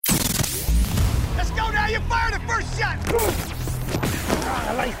you fired the first shot!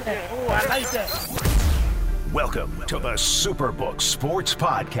 I like that. Oh, I like that. Welcome to the Superbook Sports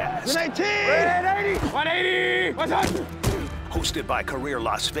Podcast. 180! 180! What's up? Hosted by career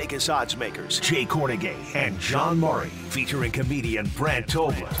Las Vegas odds makers Jay Kornegay and John Murray, featuring comedian Brant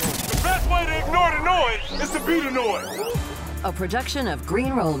Tobler. The best way to ignore the noise is to be the noise. A production of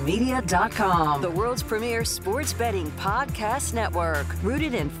GreenrollMedia.com, the world's premier sports betting podcast network,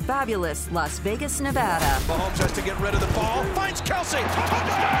 rooted in fabulous Las Vegas, Nevada. Mahomes has to get rid of the ball, finds Kelsey.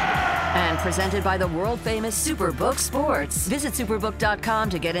 And presented by the world-famous Superbook Sports. Visit Superbook.com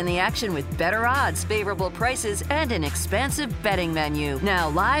to get in the action with better odds, favorable prices, and an expansive betting menu. Now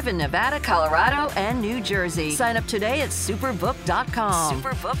live in Nevada, Colorado, and New Jersey. Sign up today at Superbook.com.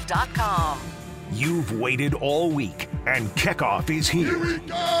 Superbook.com. You've waited all week, and kickoff is here. Here we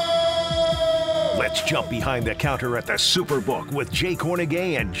go! Let's jump behind the counter at the Superbook with Jay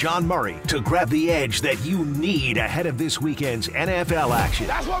Kornegay and John Murray to grab the edge that you need ahead of this weekend's NFL action.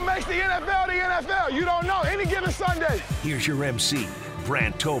 That's what makes the NFL the NFL. You don't know any given Sunday. Here's your MC,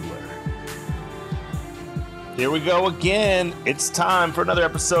 Brant Tobler. Here we go again. It's time for another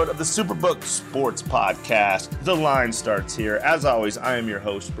episode of the Superbook Sports Podcast. The line starts here. As always, I am your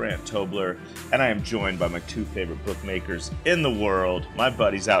host, Brant Tobler, and I am joined by my two favorite bookmakers in the world, my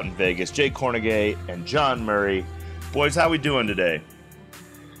buddies out in Vegas, Jay Kornegay and John Murray. Boys, how we doing today?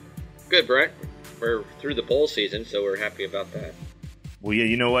 Good, Brent. We're through the bowl season, so we're happy about that. Well, yeah,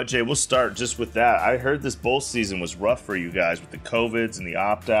 you know what, Jay? We'll start just with that. I heard this bowl season was rough for you guys with the COVIDs and the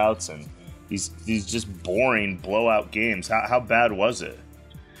opt-outs and these just boring blowout games. How bad was it?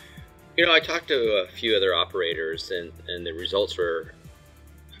 You know, I talked to a few other operators, and the results were,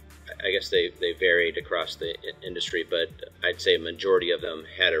 I guess they varied across the industry, but I'd say a majority of them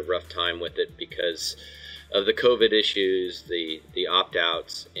had a rough time with it because of the COVID issues, the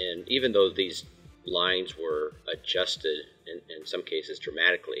opt-outs, and even though these lines were adjusted in some cases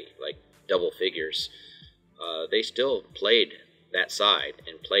dramatically, like double figures, they still played that side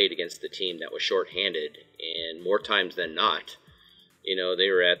and played against the team that was shorthanded, and more times than not, you know, they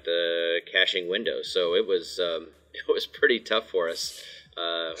were at the cashing window. So it was pretty tough for us.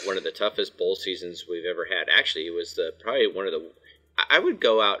 One of the toughest bowl seasons we've ever had. Actually, it was probably one of the. I would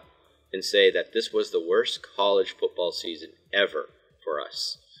go out and say that this was the worst college football season ever for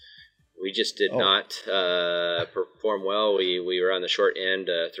us. We just did not perform well. We were on the short end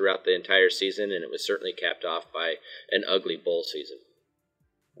throughout the entire season, and it was certainly capped off by an ugly bowl season.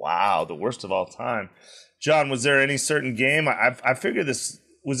 Wow, the worst of all time. John, was there any certain game? I figured this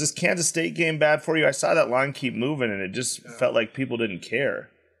Kansas State game bad for you? I saw that line keep moving, and it just felt like people didn't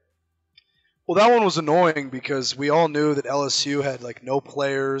care. Well, that one was annoying because we all knew that LSU had no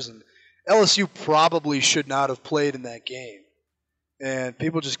players, and LSU probably should not have played in that game. And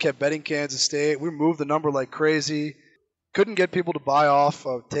people just kept betting Kansas State. We moved the number like crazy. Couldn't get people to buy off,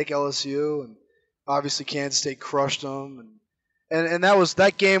 take LSU, and obviously Kansas State crushed them. And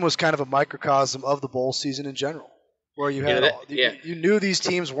that game was kind of a microcosm of the bowl season in general, where you had you knew these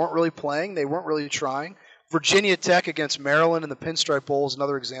teams weren't really playing, they weren't really trying. Virginia Tech against Maryland in the Pinstripe Bowl is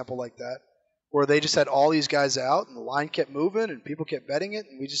another example like that, where they just had all these guys out, and the line kept moving, and people kept betting it,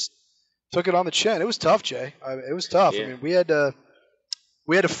 and we just took it on the chin. It was tough, Jay. It was tough. Yeah. I mean, we had to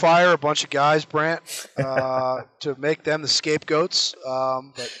fire a bunch of guys, Brant, to make them the scapegoats.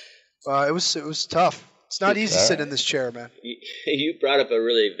 But it was tough. It's not easy to sit in this chair, man. You brought up a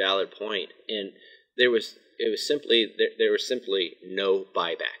really valid point, and there was simply no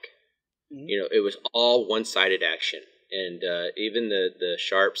buyback. Mm-hmm. You know, it was all one-sided action, and even the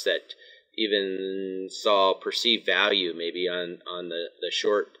sharps that even saw perceived value maybe on the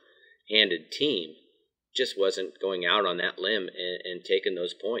short-handed team just wasn't going out on that limb and taking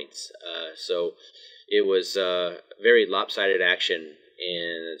those points. So it was very lopsided action,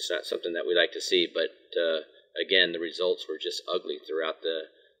 and it's not something that we like to see. But again, the results were just ugly throughout the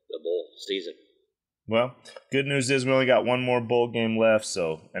bowl season. Well, good news is we only got one more bowl game left,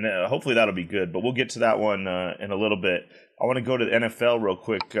 and hopefully that'll be good. But we'll get to that one in a little bit. I want to go to the NFL real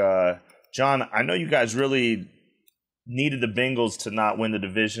quick. John, I know you guys really needed the Bengals to not win the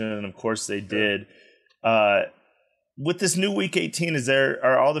division, and of course they did. With this new Week 18,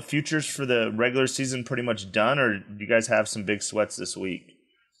 are all the futures for the regular season pretty much done, or do you guys have some big sweats this week?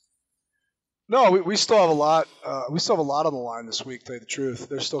 No, we still have a lot. We still have a lot on the line this week. To tell you the truth,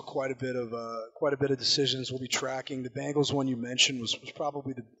 there's still quite a bit of decisions we'll be tracking. The Bengals one you mentioned was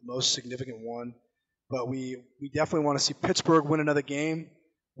probably the most significant one, but we definitely want to see Pittsburgh win another game.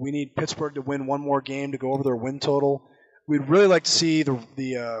 We need Pittsburgh to win one more game to go over their win total. We'd really like to see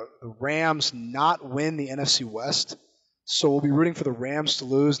the Rams not win the NFC West. So we'll be rooting for the Rams to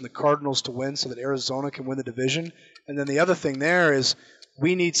lose and the Cardinals to win so that Arizona can win the division. And then the other thing there is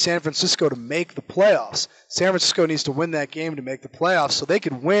we need San Francisco to make the playoffs. San Francisco needs to win that game to make the playoffs so they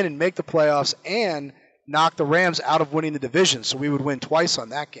could win and make the playoffs and knock the Rams out of winning the division. So we would win twice on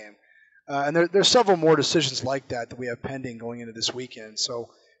that game. And there's several more decisions like that we have pending going into this weekend. So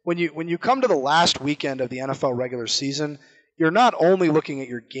when you come to the last weekend of the NFL regular season, you're not only looking at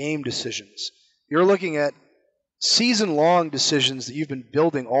your game decisions. You're looking at season-long decisions that you've been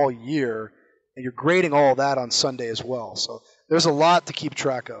building all year, and you're grading all of that on Sunday as well. So there's a lot to keep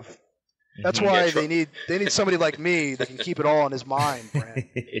track of. That's why they need somebody like me that can keep it all in his mind, Brand.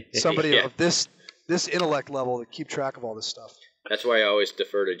 Somebody of this intellect level to keep track of all this stuff. That's why I always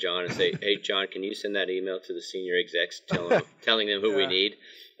defer to John and say, "Hey, John, can you send that email to the senior execs telling them who we need?"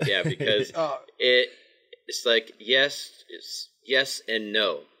 Yeah, because it's like yes and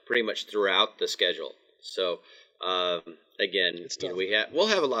no pretty much throughout the schedule. So again, we'll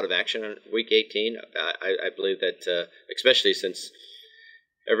have a lot of action on week 18. I believe that especially since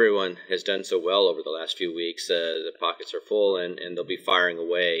everyone has done so well over the last few weeks, the pockets are full and they'll be firing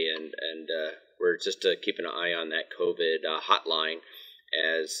away and we're just keeping an eye on that COVID hotline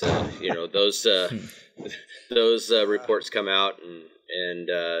as those reports come out and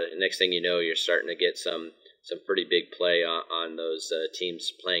next thing you know, you're starting to get some pretty big play on those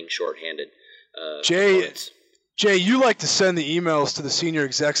teams playing shorthanded. Jay, you like to send the emails to the senior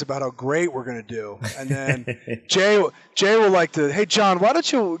execs about how great we're going to do, and then Jay will like to, hey John, why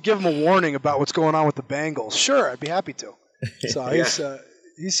don't you give him a warning about what's going on with the Bengals? Sure, I'd be happy to. So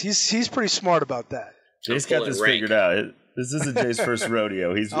he's pretty smart about that. Jay's got this figured out. This isn't Jay's first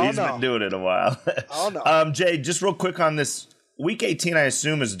rodeo. He's been doing it a while. Oh no. Jay, just real quick on this week 18, I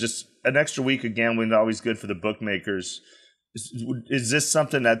assume is just an extra week of gambling. Always good for the bookmakers. Is this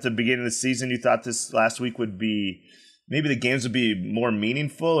something at the beginning of the season you thought this last week would be, maybe the games would be more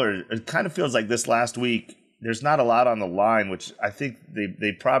meaningful, or it kind of feels like this last week there's not a lot on the line, which I think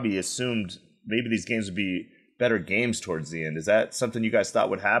they probably assumed maybe these games would be better games towards the end. Is that something you guys thought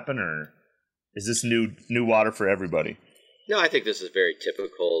would happen, or is this new water for everybody? No, I think this is very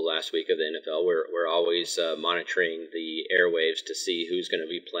typical last week of the NFL. We're always monitoring the airwaves to see who's going to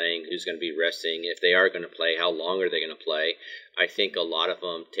be playing, who's going to be resting. If they are going to play, how long are they going to play? I think a lot of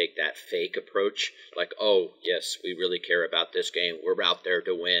them take that fake approach, like, oh, yes, we really care about this game. We're out there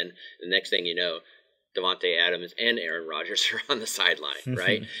to win. The next thing you know, Davante Adams and Aaron Rodgers are on the sideline,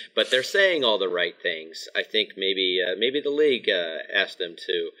 right? But they're saying all the right things. I think maybe the league asked them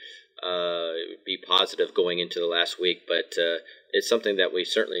to be positive going into the last week, but it's something that we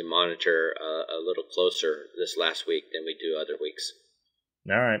certainly monitor a little closer this last week than we do other weeks.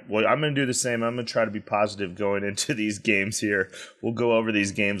 All right. Well, I'm going to do the same. I'm going to try to be positive going into these games here. We'll go over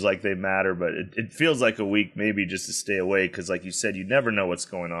these games like they matter, but it feels like a week maybe just to stay away because, like you said, you never know what's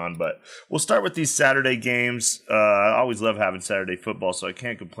going on. But we'll start with these Saturday games. I always love having Saturday football, so I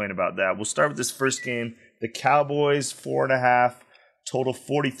can't complain about that. We'll start with this first game. The Cowboys, 4.5. Total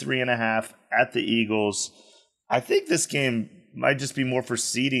 43.5 at the Eagles. I think this game might just be more for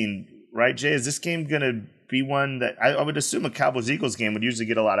seeding, right, Jay? Is this game going to be one that I would assume a Cowboys-Eagles game would usually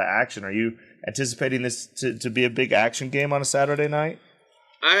get a lot of action? Are you anticipating this to be a big action game on a Saturday night?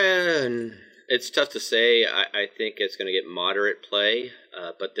 It's tough to say. I think it's going to get moderate play,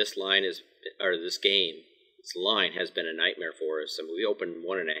 but this line this line has been a nightmare for us. I mean, we opened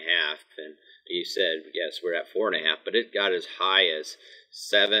 1.5, and you said, yes, we're at 4.5, but it got as high as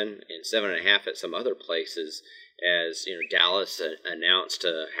 7 and 7.5 at some other places. As Dallas announced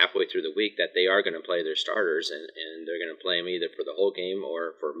halfway through the week that they are going to play their starters, and they're going to play them either for the whole game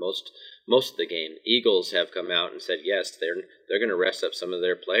or for most of the game. Eagles have come out and said yes, they're going to rest up some of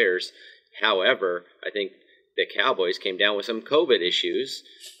their players. However, I think the Cowboys came down with some COVID issues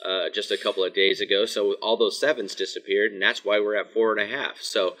just a couple of days ago, so all those 7s disappeared, and that's why we're at 4.5.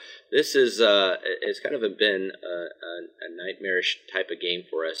 So this is it's kind of been a nightmarish type of game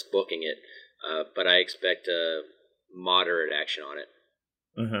for us booking it, but I expect moderate action on it.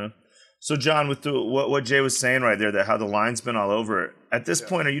 Mm-hmm. So, John, with what Jay was saying right there, that how the line's been all over it, at this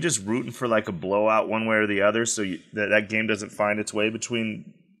point, are you just rooting for like a blowout one way or the other, so that game doesn't find its way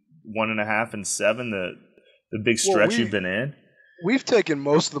between 1.5 and 7? The big stretch you've been in? We've taken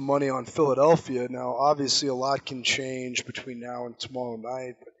most of the money on Philadelphia. Now, obviously, a lot can change between now and tomorrow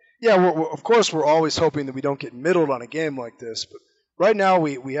night. But yeah, of course, we're always hoping that we don't get middled on a game like this. But right now,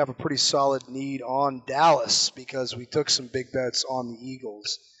 we have a pretty solid need on Dallas because we took some big bets on the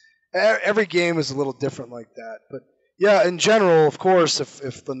Eagles. Every game is a little different like that. But yeah, in general, of course,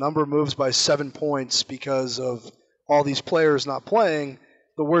 if the number moves by 7 points because of all these players not playing,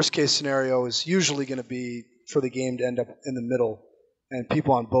 the worst case scenario is usually going to be for the game to end up in the middle and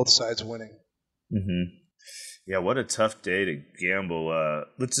people on both sides winning. Mm-hmm. Yeah, what a tough day to gamble.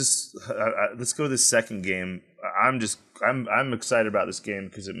 Let's go to the second game. I'm excited about this game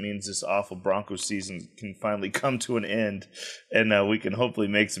because it means this awful Broncos season can finally come to an end, and we can hopefully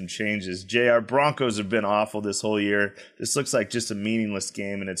make some changes. JR, Broncos have been awful this whole year. This looks like just a meaningless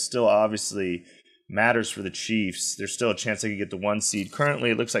game, and it still obviously matters for the Chiefs. There's still a chance they could get the 1 seed.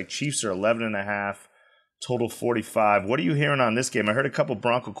 Currently, it looks like Chiefs are 11.5. Total 45. What are you hearing on this game? I heard a couple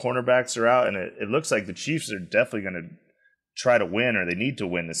Bronco cornerbacks are out, and it looks like the Chiefs are definitely going to try to win, or they need to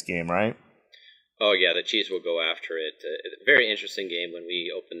win this game, right? Oh, yeah, the Chiefs will go after it. Very interesting game when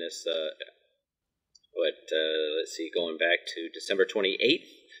we open this, let's see, going back to December 28th,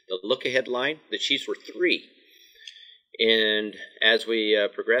 the look-ahead line, the Chiefs were 3. And as we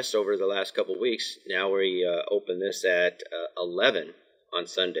progressed over the last couple weeks, now we open this at 11 on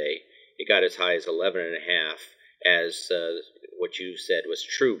Sunday. It got as high as 11.5, as what you said was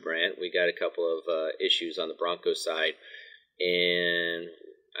true, Brant. We got a couple of issues on the Broncos side, and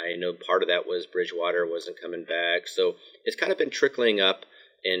I know part of that was Bridgewater wasn't coming back. So it's kind of been trickling up,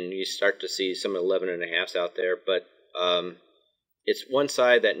 and you start to see some 11.5s out there. But it's one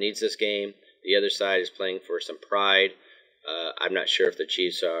side that needs this game. The other side is playing for some pride. I'm not sure if the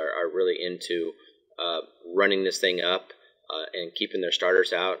Chiefs are really into running this thing up and keeping their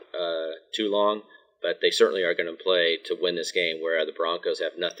starters out too long, but they certainly are going to play to win this game, where the Broncos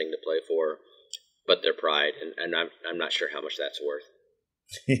have nothing to play for but their pride, and I'm not sure how much that's worth.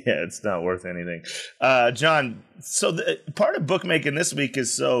 Yeah, it's not worth anything. John, so part of bookmaking this week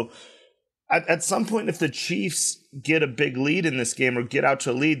is at some point, if the Chiefs get a big lead in this game or get out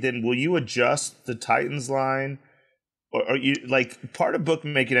to a lead, then will you adjust the Titans line? Or you like part of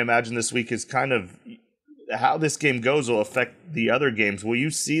bookmaking, I imagine, this week is kind of how this game goes will affect the other games. Will you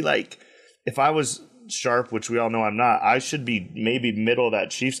see, like, if I was sharp, which we all know I'm not, I should be maybe middle of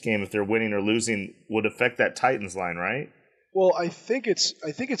that Chiefs game if they're winning or losing would affect that Titans line, right? Well, I think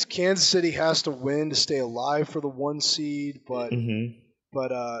it's Kansas City has to win to stay alive for the 1 seed, but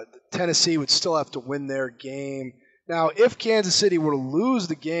Tennessee would still have to win their game. Now, if Kansas City were to lose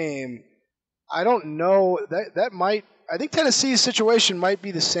the game, I don't know, that might, I think Tennessee's situation might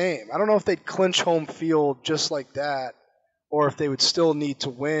be the same. I don't know if they'd clinch home field just like that, or if they would still need to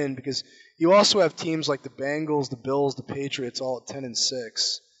win, because you also have teams like the Bengals, the Bills, the Patriots all at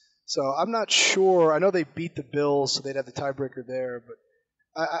 10-6. So I'm not sure. I know they beat the Bills, so they'd have the tiebreaker there. But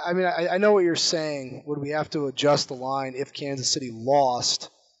I know what you're saying. Would we have to adjust the line if Kansas City lost?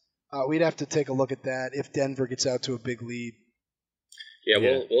 We'd have to take a look at that if Denver gets out to a big lead. Yeah,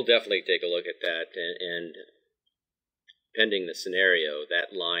 we'll definitely take a look at that, and pending the scenario,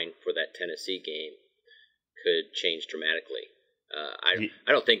 that line for that Tennessee game could change dramatically.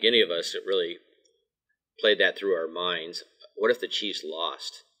 I don't think any of us really played that through our minds. What if the Chiefs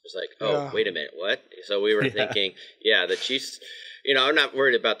lost? It's like, wait a minute, what? So we were thinking, the Chiefs, I'm not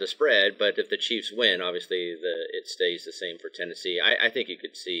worried about the spread, but if the Chiefs win, obviously it stays the same for Tennessee. I think you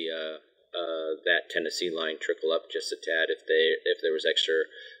could see that Tennessee line trickle up just a tad if there was extra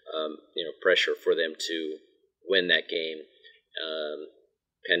pressure for them to win that game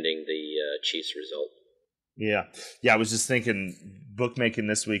pending the Chiefs result. Yeah, I was just thinking bookmaking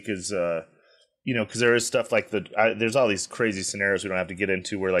this week is because there is stuff like there's all these crazy scenarios we don't have to get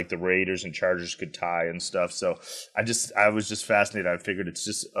into where like the Raiders and Chargers could tie and stuff. So I was just fascinated. I figured it's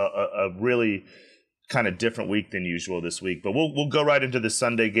just a really kind of different week than usual this week. But we'll go right into the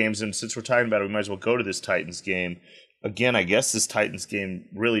Sunday games, and since we're talking about it, we might as well go to this Titans game. Again, I guess this Titans game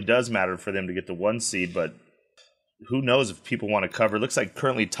really does matter for them to get the 1 seed, but who knows if people want to cover. It looks like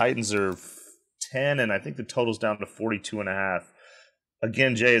currently Titans are 10, and I think the total's down to 42.5.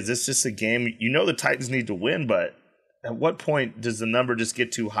 Again, Jay, is this just a game? The Titans need to win, but at what point does the number just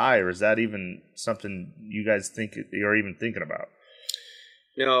get too high, or is that even something you guys think you're even thinking about?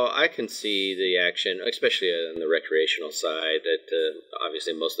 No, I can see the action, especially on the recreational side, that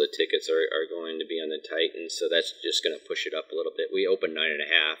obviously most of the tickets are going to be on the Titans, so that's just going to push it up a little bit. We opened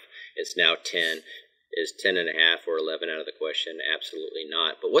 9.5. It's now 10. Is 10.5 or 11 out of the question? Absolutely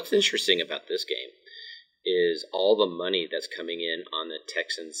not. But what's interesting about this game is all the money that's coming in on the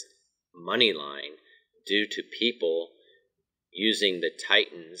Texans' money line due to people using the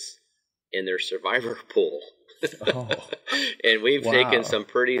Titans in their survivor pool. And we've taken some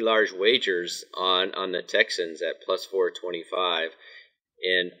pretty large wagers on the Texans at plus 425.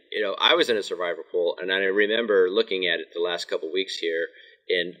 And, I was in a survivor pool, and I remember looking at it the last couple of weeks here,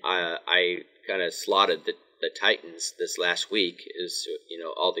 and I kind of slotted the Titans this last week. Is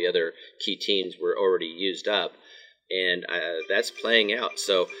all the other key teams were already used up, And that's playing out.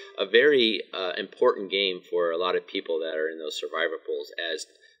 So a very important game for a lot of people that are in those survivor pools, as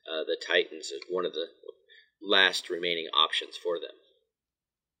the Titans is one of the last remaining options for them.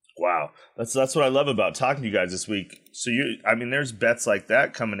 Wow, that's what I love about talking to you guys this week. So there's bets like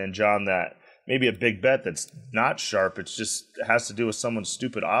that coming in, John, that maybe a big bet that's not sharp. It has to do with someone's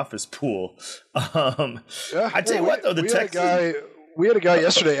stupid office pool. I tell you what, though, the Texans. We had a guy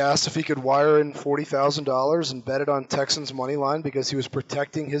yesterday asked if he could wire in $40,000 and bet it on Texans money line because he was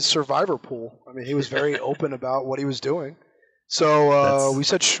protecting his survivor pool. I mean, he was very open about what he was doing. So we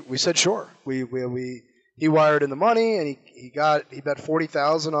said sure. He wired in the money and he bet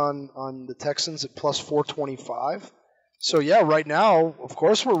 $40,000 on the Texans at plus 425. So yeah, right now, of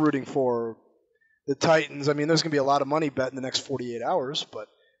course, we're rooting for the Titans. I mean, there's going to be a lot of money bet in the next 48 hours, but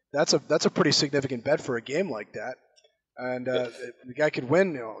that's a pretty significant bet for a game like that. And the guy could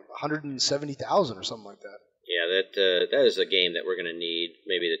win, $170,000 or something like that. Yeah, that is a game that we're going to need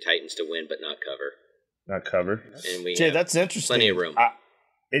maybe the Titans to win, but not cover. Not cover. And Jay, that's interesting. Plenty of room.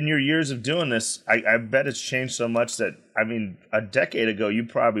 In your years of doing this, I bet it's changed so much that, a decade ago,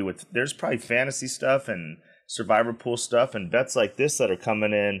 there's probably fantasy stuff and survivor pool stuff and bets like this that are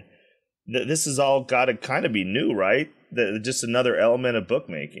coming in. This has all got to kind of be new, right? Just another element of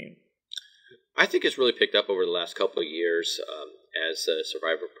bookmaking. I think it's really picked up over the last couple of years as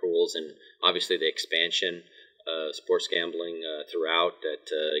survivor pools and obviously the expansion of sports gambling throughout that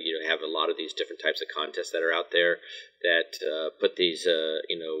have a lot of these different types of contests that are out there that put these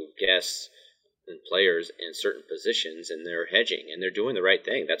guests and players in certain positions and they're hedging and they're doing the right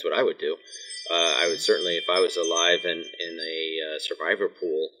thing. That's what I would do. I would certainly, if I was alive in a survivor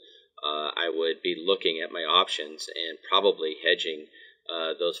pool, I would be looking at my options and probably hedging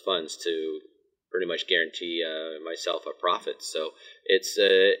those funds to pretty much guarantee myself a profit. So it's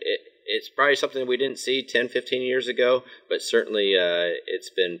probably something we didn't see 10, 15 years ago, but certainly it's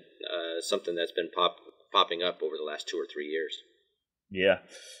been something that's been popping up over the last 2 or 3 years. Yeah,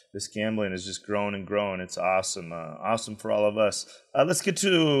 this gambling is just growing and growing. It's awesome. Awesome for all of us. Let's get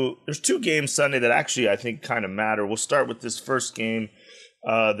to – there's 2 games Sunday that actually I think kind of matter. We'll start with this first game.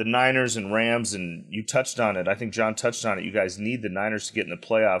 The Niners and Rams, and you touched on it. I think John touched on it. You guys need the Niners to get in the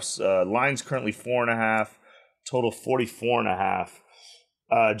playoffs. Line's currently 4.5, total 44.5.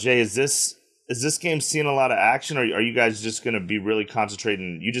 Jay, is this game seeing a lot of action, or are you guys just going to be really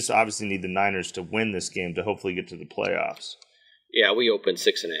concentrating? You just obviously need the Niners to win this game to hopefully get to the playoffs. Yeah, we opened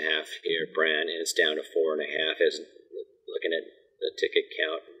 6.5 here, Brian, and it's down to 4.5. As looking at the ticket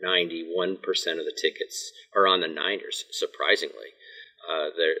count, 91% of the tickets are on the Niners. Surprisingly.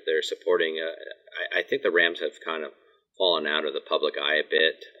 They're supporting. I think the Rams have kind of fallen out of the public eye a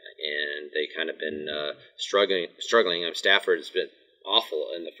bit, and they kind of been struggling. Stafford has been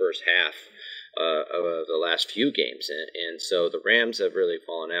awful in the first half of the last few games, and so the Rams have really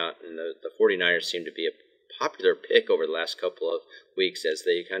fallen out, and the 49ers seem to be a popular pick over the last couple of weeks as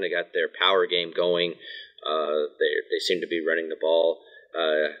they kind of got their power game going. They seem to be running the ball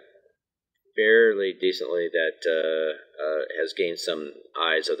fairly decently that has gained some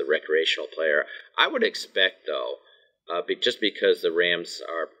eyes of the recreational player. I would expect, though, just because the Rams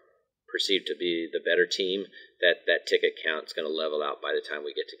are perceived to be the better team, that ticket count is going to level out by the time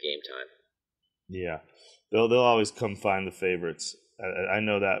we get to game time. Yeah, they'll always come find the favorites. I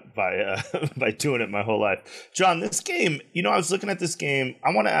know that by doing it my whole life. John, this game, I was looking at this game.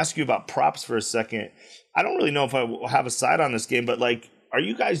 I want to ask you about props for a second. I don't really know if I will have a side on this game, but are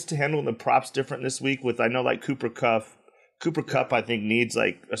you guys handling the props different this week? I know Cooper Kupp, I think, needs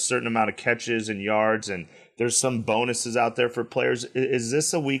a certain amount of catches and yards, and there's some bonuses out there for players. Is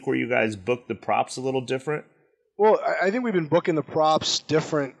this a week where you guys book the props a little different? Well, I think we've been booking the props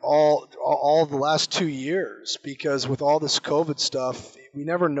different all the last 2 years because with all this COVID stuff, we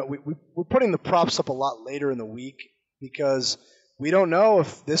never know. We're putting the props up a lot later in the week because we don't know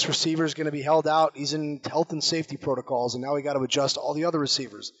if this receiver is going to be held out. He's in health and safety protocols, and now we got to adjust all the other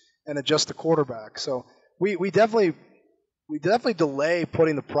receivers and adjust the quarterback. So we definitely delay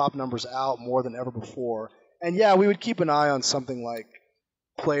putting the prop numbers out more than ever before. And yeah, we would keep an eye on something like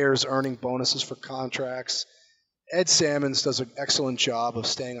players earning bonuses for contracts. Ed Salmons does an excellent job of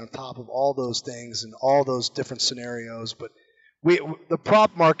staying on top of all those things and all those different scenarios. But the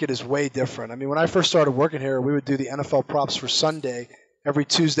prop market is way different. I mean, when I first started working here, we would do the NFL props for Sunday every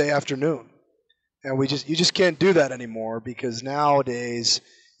Tuesday afternoon. And you just can't do that anymore because nowadays,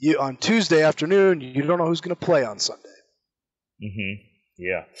 on Tuesday afternoon, you don't know who's going to play on Sunday. Mm-hmm.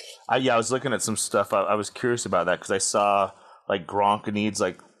 Yeah. I was looking at some stuff. I was curious about that because I saw Gronk needs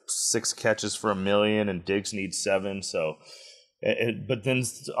 6 catches for $1 million and Diggs needs 7. So But then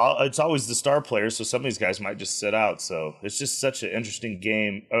it's always the star players, so some of these guys might just sit out. So it's just such an interesting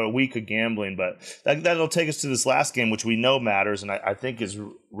game, a week of gambling. But that'll take us to this last game, which we know matters, and I think is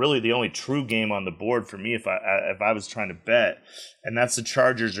really the only true game on the board for me if I was trying to bet. And that's the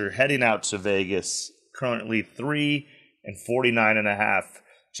Chargers are heading out to Vegas, currently 3-49.5.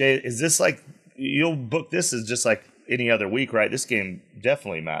 Jay, is this like you'll book this as just like any other week, right? This game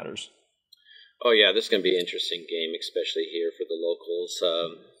definitely matters. Oh, yeah, this is going to be an interesting game, especially here for the locals.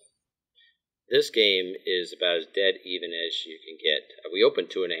 This game is about as dead even as you can get. We opened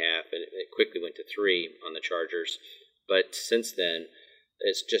 2.5, and it quickly went to 3 on the Chargers. But since then,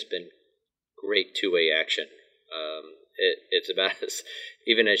 it's just been great two-way action. It's about as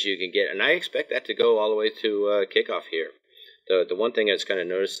even as you can get. And I expect that to go all the way to kickoff here. The one thing I've kind of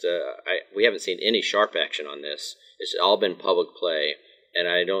noticed, we haven't seen any sharp action on this. It's all been public play. And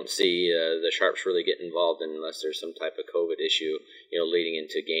I don't see the sharps really get involved unless there's some type of COVID issue, leading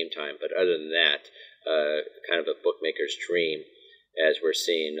into game time. But other than that, kind of a bookmaker's dream, as we're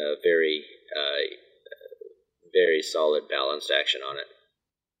seeing a very, very solid, balanced action on it.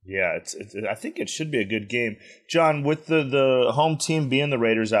 Yeah, I think it should be a good game, John. With the home team being the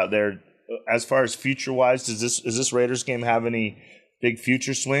Raiders out there, as far as future wise, does this Raiders game have any big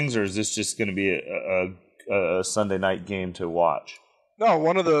future swings, or is this just going to be a Sunday night game to watch? No,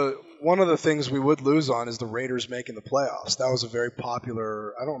 one of the things we would lose on is the Raiders making the playoffs. That was a very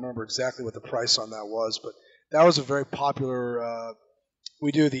popular. I don't remember exactly what the price on that was, but that was a very popular.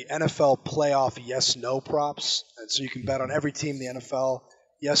 We do the NFL playoff yes/no props, and so you can bet on every team in the NFL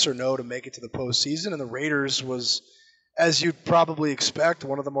yes or no to make it to the postseason. And the Raiders was, as you'd probably expect,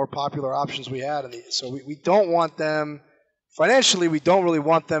 one of the more popular options we had. So we don't want them financially. We don't really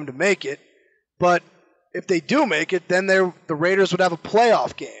want them to make it, but if they do make it, then the Raiders would have a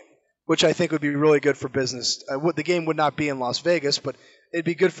playoff game, which I think would be really good for business. The game would not be in Las Vegas, but it'd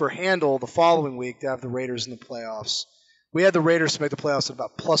be good for handle the following week to have the Raiders in the playoffs. We had the Raiders to make the playoffs at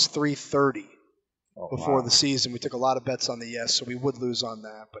about plus 330 before the season. We took a lot of bets on the yes, so we would lose on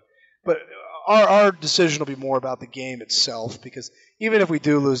that. But our decision will be more about the game itself, because even if we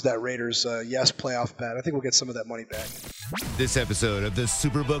do lose that Raiders yes playoff bet, I think we'll get some of that money back. This episode of the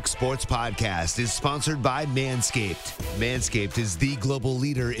Superbook Sports Podcast is sponsored by Manscaped. Manscaped is the global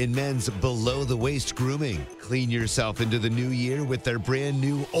leader in men's below-the-waist grooming. Clean yourself into the new year with their brand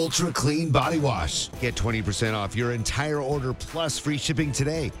new Ultra Clean Body Wash. Get 20% off your entire order plus free shipping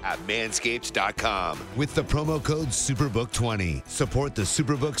today at manscaped.com with the promo code SUPERBOOK20. Support the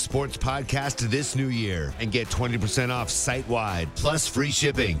Superbook Sports Podcast this new year and get 20% off site-wide plus free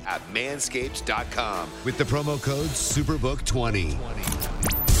shipping at manscaped.com with the promo code SUPERBOOK20.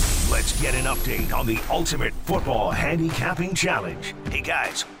 Let's get an update on the Ultimate Football Handicapping Challenge. Hey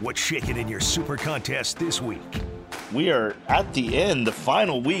guys, what's shaking in your Super Contest this week? We are at the end, the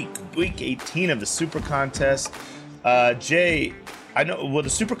final week 18 of the Super Contest. Jay, I know, well, the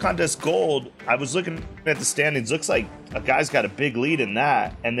Super Contest Gold, I was looking at the standings. Looks like a guy's got a big lead in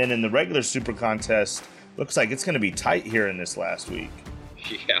that. And then in the regular Super Contest, looks like it's going to be tight here in this last week.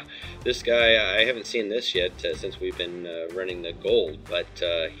 Yeah, this guy, I haven't seen this yet since we've been running the gold, but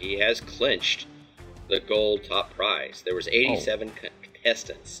he has clinched the gold top prize. There was 87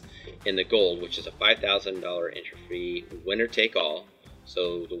 contestants in the gold, which is a $5,000 entry fee, winner take all.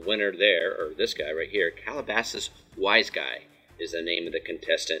 So the winner there, or this guy right here, Calabasas Wise Guy is the name of the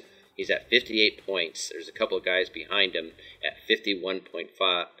contestant. He's at 58 points. There's a couple of guys behind him at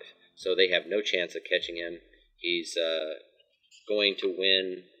 51.5, so they have no chance of catching him. He's going to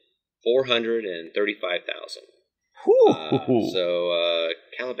win $435,000. So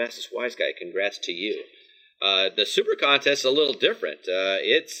Calabasas Wise Guy, congrats to you. The Super Contest is a little different.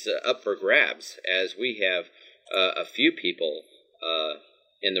 It's up for grabs, as we have a few people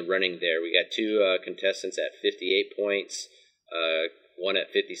in the running there. We got two contestants at 58 points, one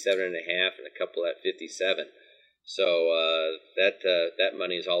at 57.5, and a couple at 57. So that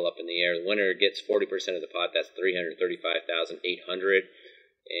money is all up in the air. The winner gets 40% of the pot. That's $335,800,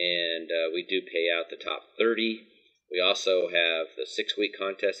 and we do pay out the top 30. We also have the 6-week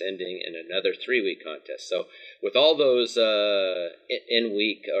contest ending and another 3-week contest. So with all those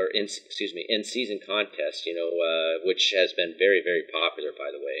in-season contests, which has been very, very popular, by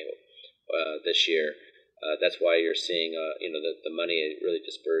the way, this year. That's why you're seeing, the money really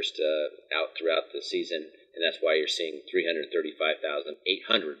dispersed out throughout the season. And that's why you're seeing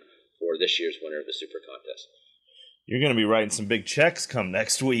 $335,800 for this year's winner of the Super Contest. You're going to be writing some big checks come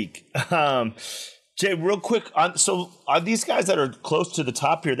next week. Jay, real quick, so are these guys that are close to the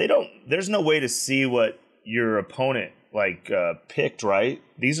top here, there's no way to see what your opponent picked, right?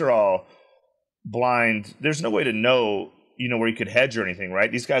 These are all blind. There's no way to know, where you could hedge or anything,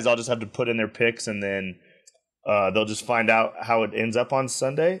 right? These guys all just have to put in their picks, and then they'll just find out how it ends up on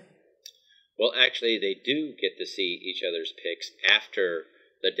Sunday. Well, actually, they do get to see each other's picks after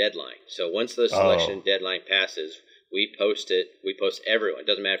the deadline. So once the selection deadline passes, we post it. We post everyone. It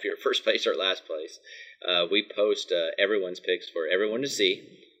doesn't matter if you're first place or last place. We post everyone's picks for everyone to see.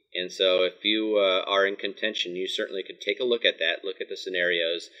 And so if you are in contention, you certainly could take a look at that, look at the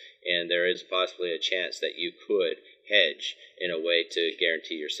scenarios, and there is possibly a chance that you could hedge in a way to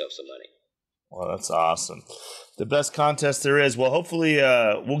guarantee yourself some money. Well, that's awesome. The best contest there is. Well, hopefully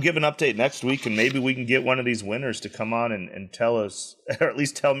we'll give an update next week, and maybe we can get one of these winners to come on and tell us, or at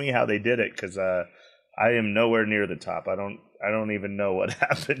least tell me how they did it, because I am nowhere near the top. I don't even know what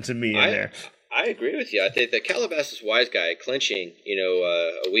happened to me in there. I agree with you. I think the Calabasas Wise Guy clinching,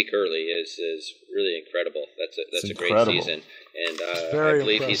 a week early is really incredible. That's a great season, and I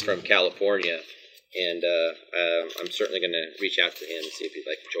believe he's from California, and I'm certainly going to reach out to him and see if he'd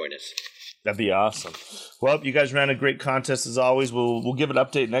like to join us. That'd be awesome. Well, you guys ran a great contest as always. We'll give an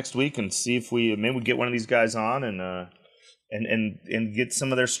update next week and see if we get one of these guys on and get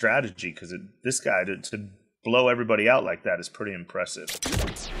some of their strategy, because this guy to blow everybody out like that is pretty impressive.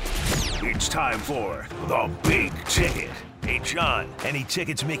 It's time for the big ticket. Hey, John, any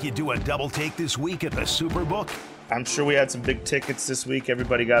tickets make you do a double take this week at the Superbook? I'm sure we had some big tickets this week.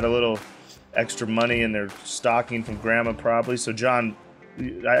 Everybody got a little extra money in their stocking from Grandma probably. So, John,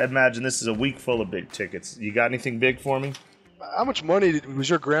 I imagine this is a week full of big tickets. You got anything big for me? How much money was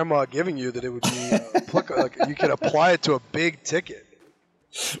your grandma giving you that it would be like you could apply it to a big ticket?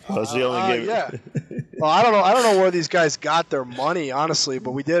 Well, she only gave yeah. Well, I don't know where these guys got their money, honestly,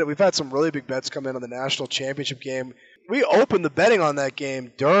 but we've had some really big bets come in on the national championship game. We opened the betting on that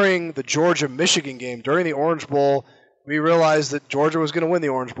game during the Georgia-Michigan game, during the Orange Bowl. We realized that Georgia was going to win the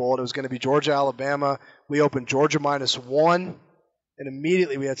Orange Bowl, and it was going to be Georgia-Alabama. We opened Georgia -1, and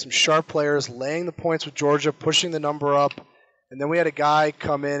immediately we had some sharp players laying the points with Georgia, pushing the number up, and then we had a guy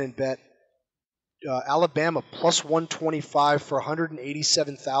come in and bet Alabama +125 for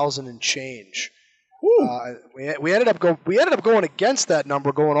 $187,000 and change. We ended up going against that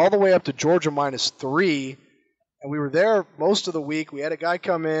number, going all the way up to Georgia -3, and we were there most of the week. We had a guy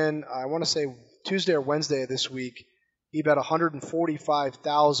come in, I want to say Tuesday or Wednesday of this week. He bet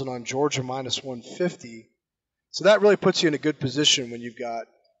 $145,000 on Georgia -150. So that really puts you in a good position when you've got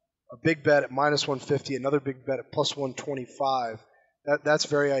a big bet at -150, another big bet at +125. That's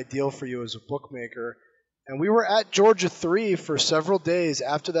very ideal for you as a bookmaker. And we were at Georgia 3 for several days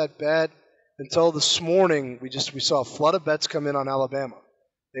after that bet until this morning. We saw a flood of bets come in on Alabama.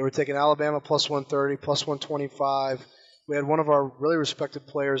 They were taking Alabama +130, +125. We had one of our really respected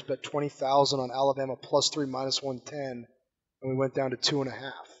players bet $20,000 on Alabama +3 -110, and we went down to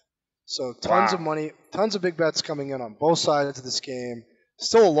 2.5. So tons of money, tons of big bets coming in on both sides of this game.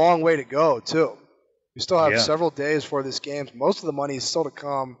 Still a long way to go, too. We still have several days for this game. Most of the money is still to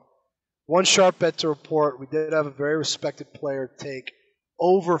come. One sharp bet to report. We did have a very respected player take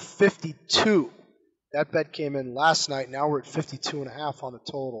over 52. That bet came in last night. Now we're at 52.5 on the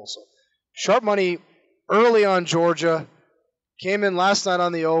total. So sharp money early on Georgia. Came in last night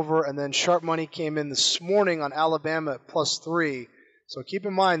on the over, and then sharp money came in this morning on Alabama at +3. So keep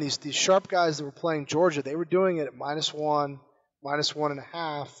in mind, these sharp guys that were playing Georgia, they were doing it at -1,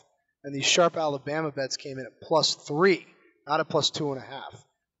 -1.5. And these sharp Alabama bets came in at +3, not at +2.5.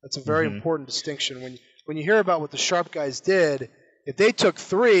 That's a very important distinction. When you hear about what the sharp guys did, if they took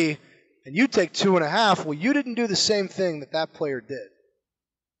 3 and you take 2.5, well, you didn't do the same thing that player did.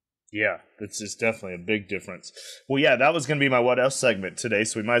 Yeah, it's definitely a big difference. Well, yeah, that was going to be my What Else segment today,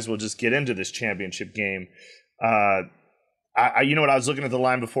 so we might as well just get into this championship game. You know what, I was looking at the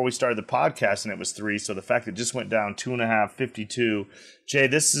line before we started the podcast, and it was 3, so the fact that it just went down 2.5, 52. Jay,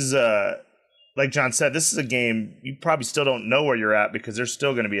 this is like John said, this is a game you probably still don't know where you're at, because there's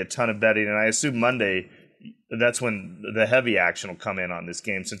still going to be a ton of betting, and I assume Monday, that's when the heavy action will come in on this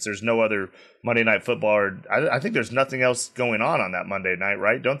game, since there's no other Monday Night Football, or I think there's nothing else going on that Monday night,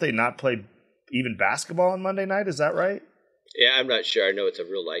 right? Don't they not play even basketball on Monday night? Is that right? Yeah, I'm not sure. I know it's a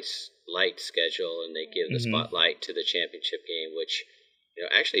real light schedule, and they give the spotlight to the championship game, which,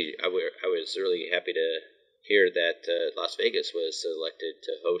 actually I was really happy to hear that Las Vegas was selected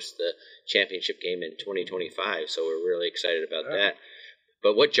to host the championship game in 2025, so we're really excited about that.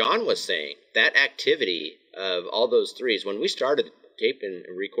 But what John was saying, that activity of all those threes, when we started taping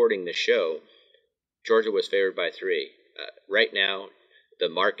and recording the show, Georgia was favored by 3. Right now, the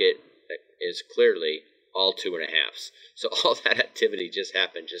market is clearly all 2.5s. So all that activity just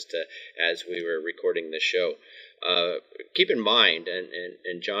happened as we were recording the show. keep in mind,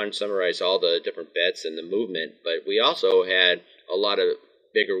 and John summarized all the different bets and the movement, but we also had a lot of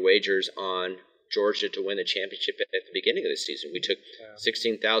bigger wagers on Georgia to win the championship at the beginning of the season. We took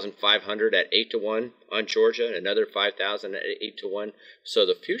 16,500 at 8-1 on Georgia, another 5,000 at 8-1. So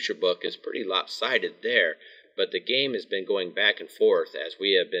the future book is pretty lopsided there. But the game has been going back and forth as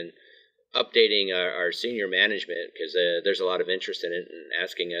we have been updating our senior management, because there's a lot of interest in it and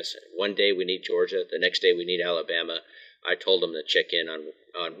asking us, one day we need Georgia, the next day we need Alabama. I told them to check in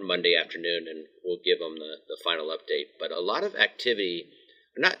on Monday afternoon, and we'll give them the final update. But a lot of activity.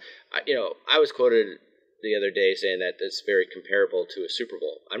 I was quoted the other day saying that it's very comparable to a Super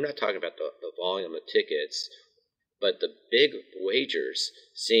Bowl. I'm not talking about the volume of tickets, but the big wagers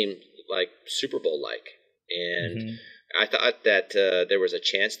seem like Super Bowl-like. And I thought that there was a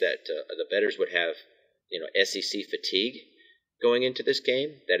chance that the bettors would have, SEC fatigue going into this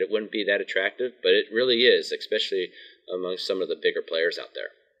game, that it wouldn't be that attractive, but it really is, especially among some of the bigger players out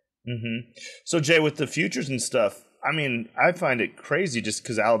there. So, Jay, with the futures and stuff, I mean, I find it crazy just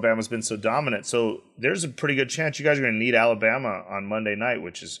because Alabama's been so dominant. So there's a pretty good chance you guys are going to need Alabama on Monday night,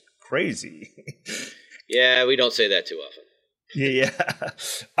 which is crazy. Yeah, we don't say that too often. Yeah.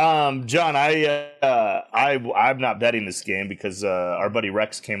 John, I'm not betting this game because our buddy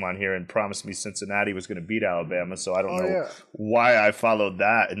Rex came on here and promised me Cincinnati was going to beat Alabama. So I don't know why I followed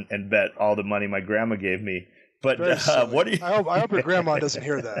that and bet all the money my grandma gave me. But what do you? I hope your grandma doesn't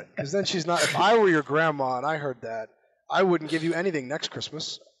hear that, because then she's not. If I were your grandma and I heard that, I wouldn't give you anything next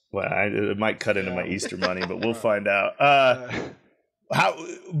Christmas. Well, it might cut into my Easter money, but we'll find out. How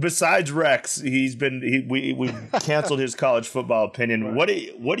besides Rex, we canceled his college football opinion.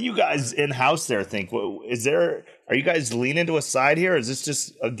 Right. What do you guys in house there think? Are you guys leaning to a side here? Or is this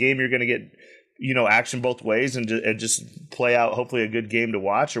just a game you're going to get action both ways and just play out hopefully a good game to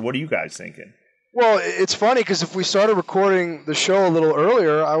watch? Or what are you guys thinking? Well, it's funny because if we started recording the show a little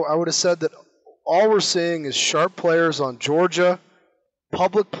earlier, I would have said that all we're seeing is sharp players on Georgia,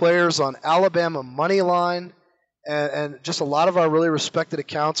 public players on Alabama money line, and just a lot of our really respected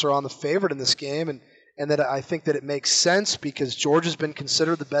accounts are on the favorite in this game, and that I think that it makes sense because Georgia's been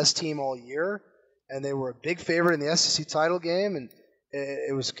considered the best team all year, and they were a big favorite in the SEC title game, and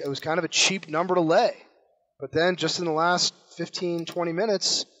it was kind of a cheap number to lay. But then just in the last 15, 20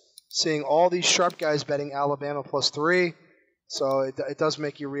 minutes, seeing all these sharp guys betting Alabama +3, so it does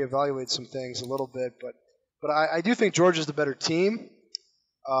make you reevaluate some things a little bit. But I do think Georgia's the better team.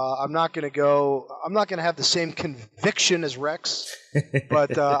 I'm not going to have the same conviction as Rex,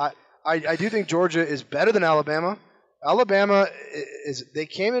 but I do think Georgia is better than Alabama. Alabama they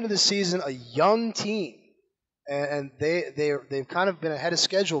came into the season a young team, and they've kind of been ahead of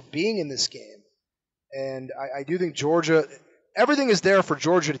schedule being in this game. And I do think Georgia. Everything is there for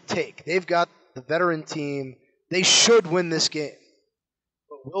Georgia to take. They've got the veteran team. They should win this game.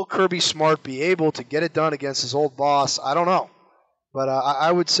 But will Kirby Smart be able to get it done against his old boss? I don't know. But I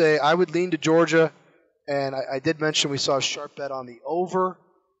would say I would lean to Georgia. And I did mention we saw a sharp bet on the over.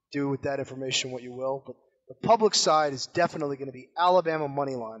 Do with that information what you will. But the public side is definitely going to be Alabama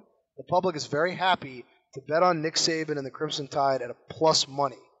money line. The public is very happy to bet on Nick Saban and the Crimson Tide at a plus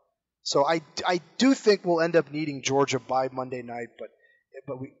money. So I do think we'll end up needing Georgia by Monday night, but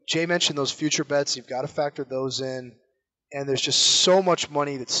Jay mentioned those future bets. You've got to factor those in, and there's just so much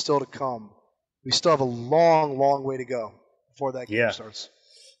money that's still to come. We still have a long, long way to go before that game starts.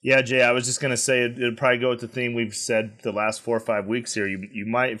 Yeah, Jay, I was just going to say it'll probably go with the theme we've said the last 4 or 5 weeks here. You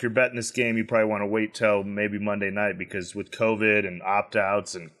might, if you're betting this game, you probably want to wait till maybe Monday night because with COVID and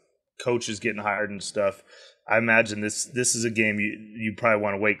opt-outs and coaches getting hired and stuff, I imagine this is a game you probably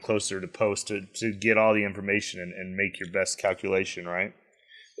want to wait closer to post to get all the information and make your best calculation, right?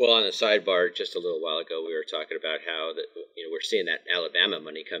 Well, on the sidebar, just a little while ago, we were talking about how we're seeing that Alabama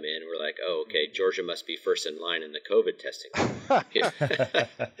money come in. We're like, oh, okay, Georgia must be first in line in the COVID testing.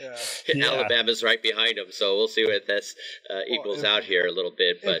 And Alabama's right behind them, so we'll see what this equals out here a little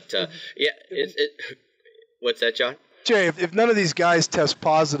bit. But what's that, John? Jay, if none of these guys test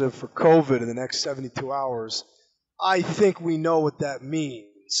positive for COVID in the next 72 hours, I think we know what that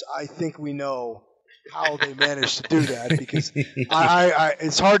means. I think we know how they managed to do that because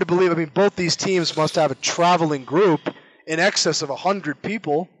it's hard to believe. I mean, both these teams must have a traveling group in excess of 100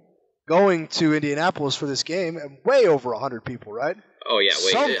 people going to Indianapolis for this game, and way over 100 people, right? Oh, yeah,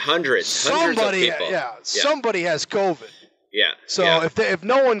 hundreds of people. Yeah, somebody has COVID. Yeah. So if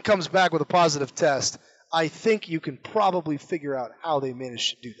no one comes back with a positive test, I think you can probably figure out how they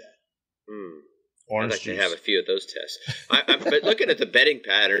managed to do that. I'd like to have a few of those tests. But looking at the betting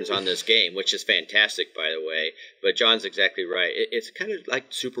patterns on this game, which is fantastic, by the way, but John's exactly right. It's kind of like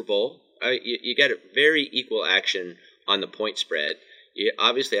Super Bowl. you get a very equal action on the point spread. You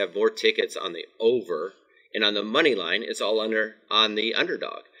obviously have more tickets on the over, and on the money line, it's all on the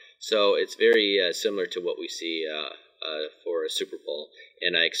underdog. So it's very similar to what we see for a Super Bowl,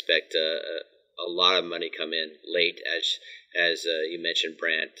 and I expect a lot of money come in late, as you mentioned,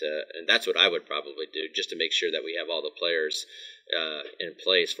 Brant, and that's what I would probably do, just to make sure that we have all the players in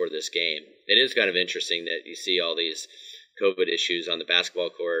place for this game. It is kind of interesting that you see all these COVID issues on the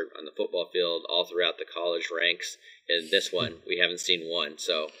basketball court, on the football field, all throughout the college ranks. And this one, we haven't seen one,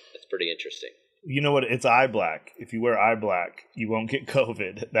 so that's pretty interesting. You know what? It's eye black. If you wear eye black, you won't get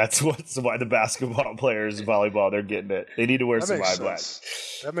COVID. That's why the basketball players, volleyball, they're getting it. They need to wear some eye black.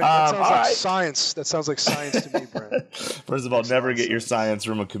 That sounds like science. That sounds like science to me, Brent. First of all, never get your science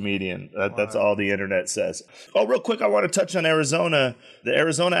from a comedian. That's all the internet says. Oh, real quick, I want to touch on Arizona. The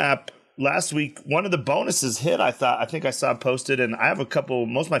Arizona app. Last week, one of the bonuses hit, I think I saw posted, and I have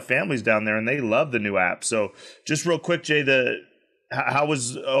most of my family's down there, and they love the new app. So just real quick, Jay, how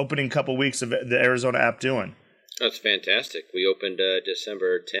was opening couple weeks of the Arizona app doing? That's fantastic. We opened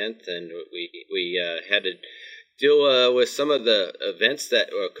December 10th, and we had to deal with some of the events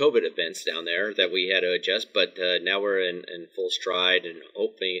COVID events down there that we had to adjust. But now we're in full stride, and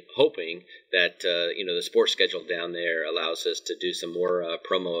hoping that the sports schedule down there allows us to do some more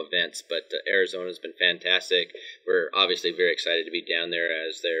promo events. But Arizona's been fantastic. We're obviously very excited to be down there,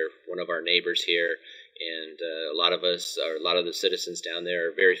 as they're one of our neighbors here. And a lot of the citizens down there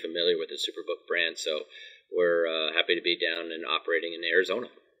are very familiar with the Superbook brand. So we're happy to be down and operating in Arizona.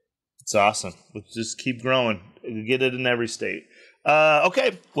 It's awesome. Let's just keep growing. Get it in every state.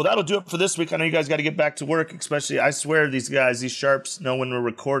 Okay, well, that'll do it for this week. I know you guys got to get back to work, especially, I swear, these sharps know when we're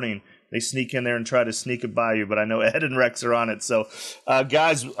recording. They sneak in there and try to sneak it by you, but I know Ed and Rex are on it. So,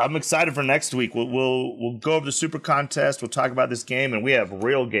 guys, I'm excited for next week. We'll go over the Super Contest. We'll talk about this game, and we have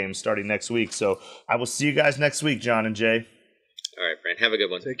real games starting next week. So I will see you guys next week, John and Jay. All right, Brent. Have a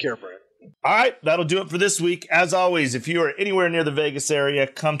good one. Take care, Brent. All right, that'll do it for this week. As always, if you are anywhere near the Vegas area,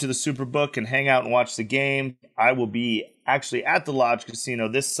 come to the Superbook and hang out and watch the game. I will be actually at the Lodge Casino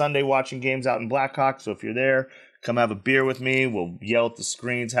this Sunday watching games out in Blackhawk. So if you're there, come have a beer with me. We'll yell at the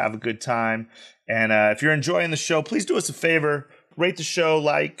screens, have a good time. And if you're enjoying the show, please do us a favor. Rate the show,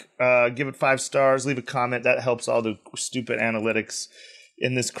 give it 5 stars, leave a comment. That helps all the stupid analytics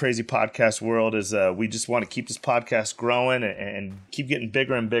in this crazy podcast world. As we just want to keep this podcast growing and keep getting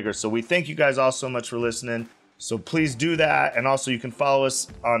bigger and bigger. So we thank you guys all so much for listening. So please do that. And also you can follow us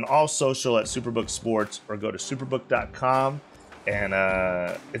on all social at Superbook Sports, or go to superbook.com. And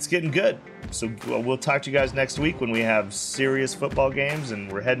it's getting good. So we'll talk to you guys next week when we have serious football games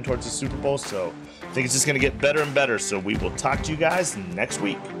and we're heading towards the Super Bowl. So I think it's just going to get better and better. So we will talk to you guys next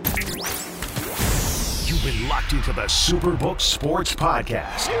week. You've been locked into the Superbook Sports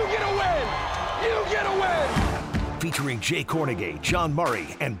Podcast. You get a win! You get a win! Featuring Jay Kornegay, John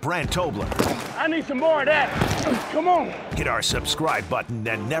Murray, and Brant Tobler. I need some more of that. Come on. Hit our subscribe button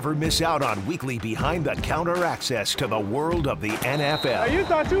and never miss out on weekly behind-the-counter access to the world of the NFL. Hey, you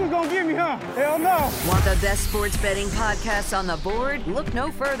thought you was going to get me, huh? Hell no. Want the best sports betting podcasts on the board? Look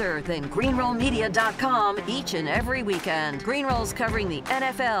no further than greenrollmedia.com each and every weekend. Greenroll's covering the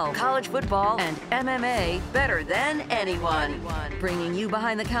NFL, college football, and MMA better than anyone. Bringing you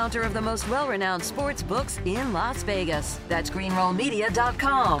behind the counter of the most well-renowned sports books in Las Vegas. That's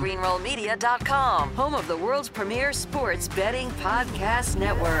greenrollmedia.com. Greenrollmedia.com, home of the world's premier sports betting podcast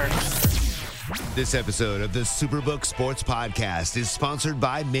network. This episode of the Superbook Sports Podcast is sponsored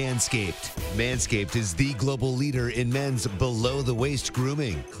by Manscaped. Manscaped is the global leader in men's below-the-waist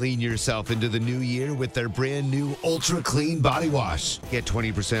grooming. Clean yourself into the new year with their brand new Ultra Clean Body Wash. Get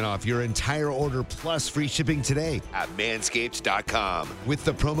 20% off your entire order plus free shipping today at manscaped.com with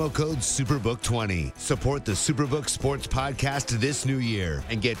the promo code SUPERBOOK20. Support the Superbook Sports Podcast this new year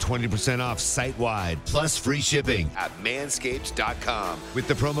and get 20% off site-wide plus free shipping at manscaped.com with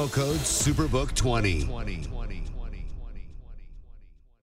the promo code SUPERBOOK20.